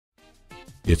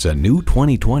It's a new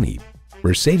 2020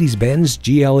 Mercedes-Benz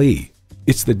GLE.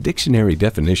 It's the dictionary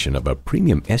definition of a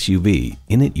premium SUV.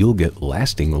 In it, you'll get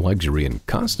lasting luxury and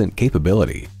constant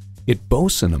capability. It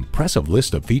boasts an impressive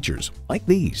list of features like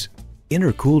these: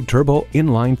 intercooled turbo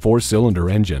inline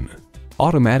 4-cylinder engine,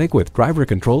 automatic with driver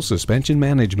control suspension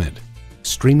management,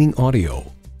 streaming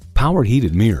audio, power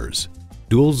heated mirrors,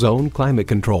 dual zone climate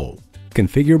control,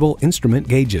 configurable instrument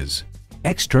gauges,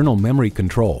 external memory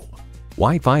control,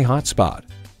 Wi-Fi hotspot,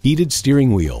 heated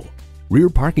steering wheel, rear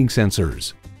parking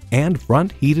sensors, and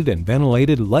front heated and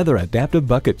ventilated leather adaptive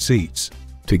bucket seats.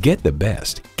 To get the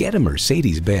best, get a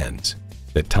Mercedes-Benz.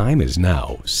 The time is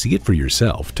now. See it for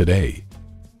yourself today.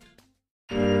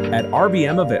 At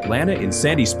RBM of Atlanta in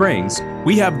Sandy Springs,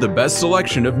 we have the best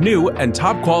selection of new and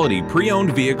top quality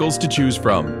pre-owned vehicles to choose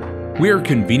from. We are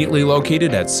conveniently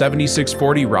located at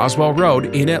 7640 Roswell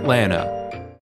Road in Atlanta.